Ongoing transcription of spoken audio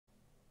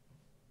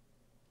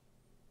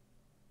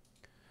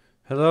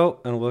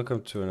Hello and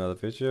welcome to another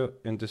video.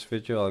 In this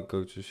video I'm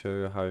going to show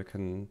you how you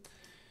can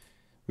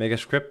make a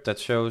script that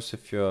shows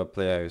if your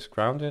player is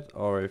grounded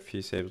or if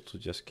he's able to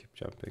just keep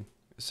jumping.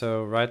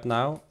 So right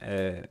now,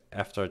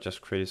 after I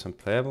just created some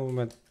player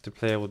movement, the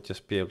player will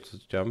just be able to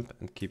jump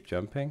and keep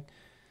jumping.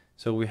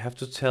 So we have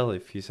to tell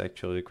if he's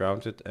actually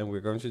grounded, and we're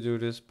going to do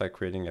this by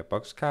creating a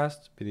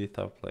BoxCast beneath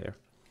our player.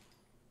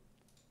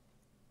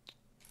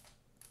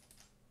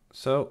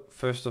 So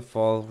first of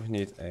all, we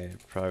need a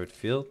private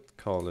field,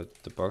 call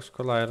it the box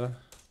collider,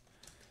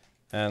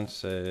 and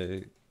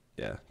say,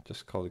 yeah,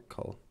 just call it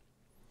call.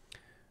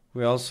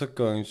 We're also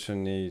going to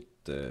need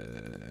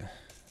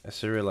a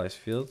serialized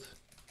field,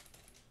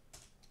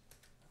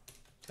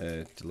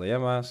 the layer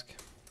mask,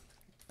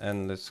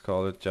 and let's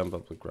call it jump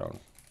up the ground.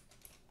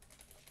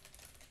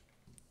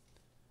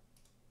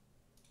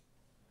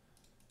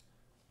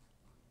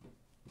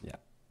 Yeah.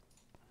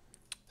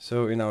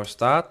 So in our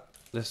start,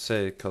 let's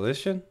say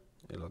collision,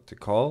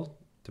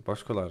 the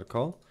box collider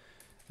call,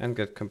 and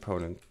get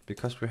component,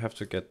 because we have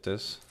to get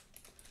this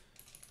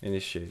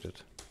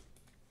initiated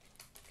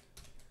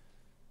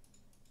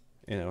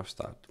in our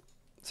start.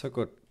 So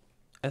good.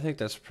 I think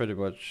that's pretty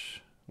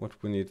much what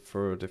we need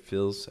for the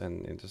fields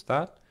and in the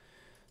start.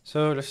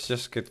 So let's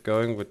just get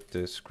going with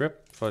the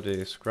script for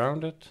this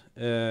grounded.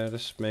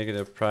 Let's make it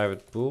a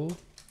private bool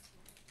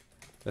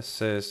that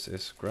says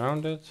is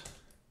grounded.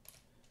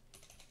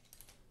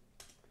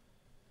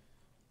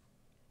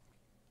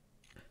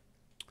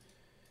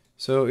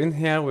 So in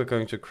here we're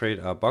going to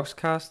create our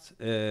BoxCast,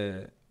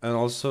 and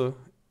also,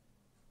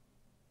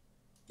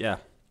 yeah,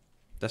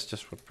 that's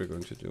just what we're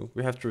going to do.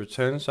 We have to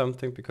return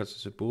something because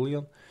it's a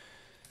boolean.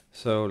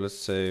 So let's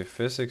say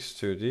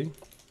physics2d.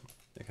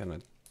 I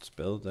cannot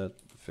spell that.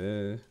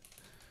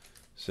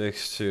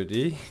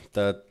 Physics2d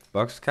dot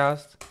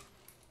boxcast,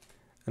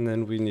 and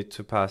then we need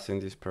to pass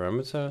in these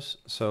parameters.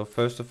 So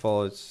first of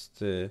all, it's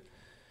the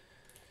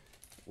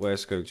where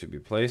it's going to be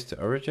placed, the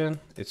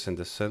origin. It's in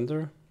the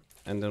center.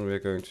 And then we're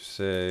going to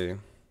say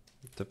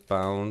the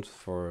bound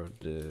for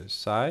the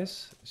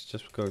size. It's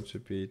just going to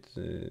be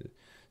the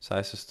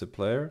size as the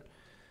player.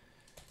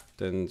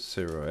 Then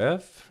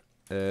 0f,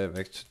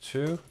 vector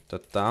 2,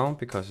 dot down,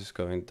 because it's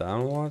going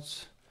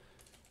downwards.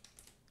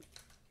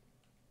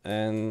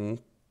 And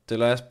the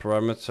last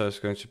parameter is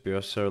going to be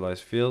our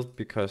serialized field,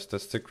 because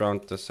that's the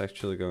ground that's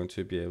actually going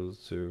to be able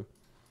to,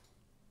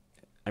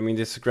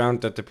 it's the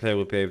ground that the player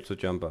will be able to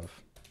jump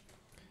off.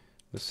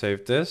 Let's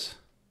save this.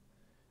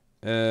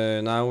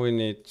 Now we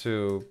need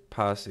to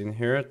pass in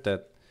here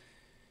that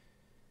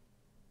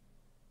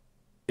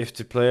if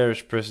the player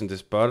is pressing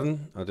this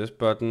button or this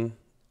button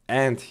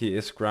and he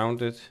is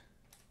grounded,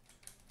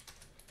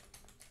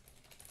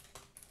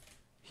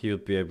 he will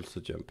be able to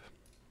jump.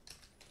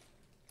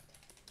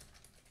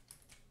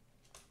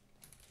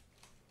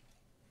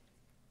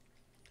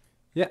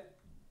 Yeah,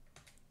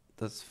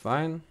 that's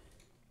fine.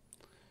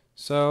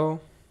 So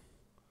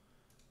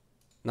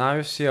now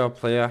you see our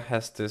player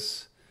has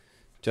this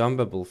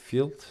jumpable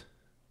field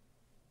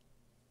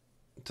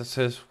that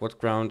says what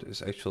ground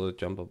is actually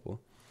jumpable.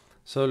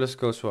 So let's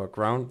go to our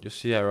ground. You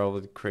see I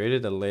already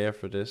created a layer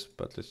for this,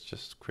 but let's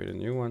just create a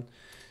new one.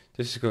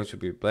 This is going to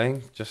be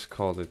blank. Just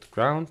call it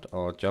ground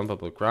or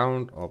jumpable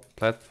ground or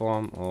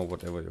platform or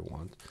whatever you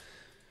want.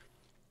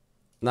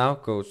 Now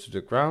go to the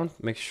ground.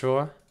 Make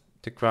sure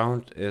the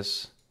ground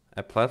is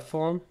a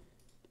platform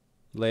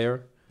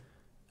layer,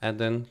 and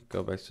then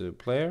go back to the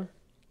player.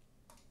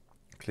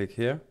 Click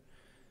here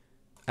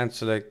and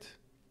select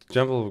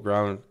jumpable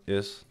ground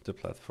is the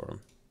platform.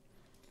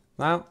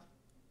 Now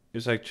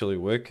it's actually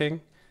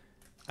working.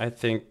 I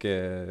think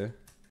this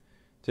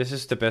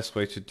is the best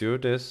way to do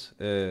this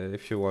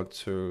if you want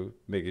to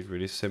make it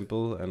really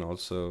simple and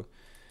also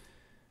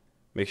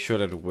make sure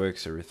that it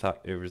works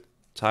every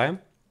time.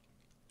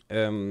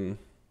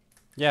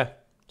 Yeah,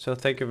 so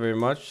thank you very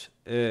much.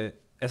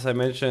 As I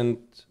mentioned,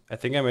 I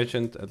think I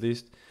mentioned at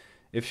least,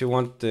 if you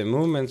want the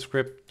movement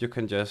script, you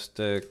can just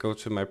go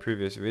to my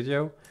previous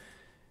video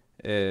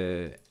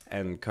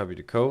and copy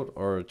the code,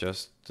 or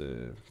just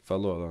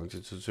follow along the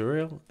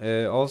tutorial.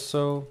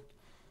 Also,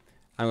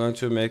 I'm going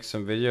to make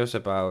some videos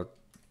about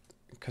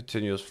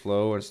continuous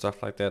flow and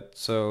stuff like that.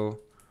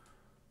 So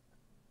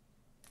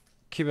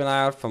keep an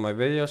eye out for my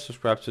videos,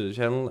 subscribe to the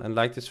channel, and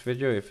like this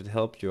video if it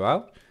helped you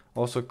out.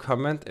 Also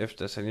comment if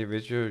there's any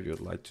video you'd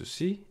like to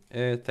see.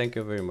 Thank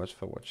you very much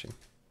for watching.